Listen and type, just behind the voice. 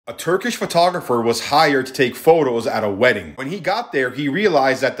A Turkish photographer was hired to take photos at a wedding. When he got there, he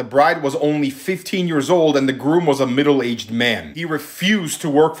realized that the bride was only 15 years old and the groom was a middle-aged man. He refused to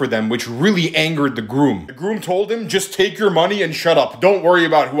work for them, which really angered the groom. The groom told him, "Just take your money and shut up. Don't worry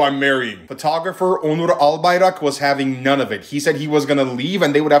about who I'm marrying." Photographer Onur Albayrak was having none of it. He said he was gonna leave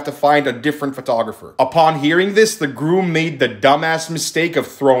and they would have to find a different photographer. Upon hearing this, the groom made the dumbass mistake of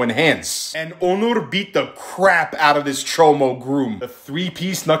throwing hands. And Onur beat the crap out of this chomo groom. The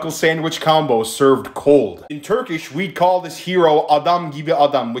three-piece knuckle sandwich combo served cold. In Turkish, we'd call this hero Adam gibi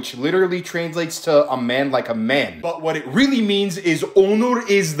adam, which literally translates to a man like a man. But what it really means is Onur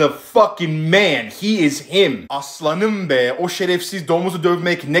is the fucking man. He is him. Aslanım be, o şerefsiz domuzu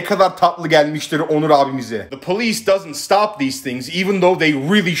dövmek ne kadar tatlı gelmiştir Onur abimize. The police doesn't stop these things, even though they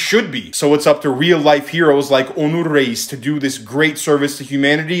really should be. So it's up to real-life heroes like Onur Reis to do this great service to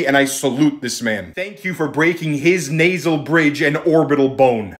humanity, and I salute this man. Thank you for breaking his nasal bridge and orbital bone.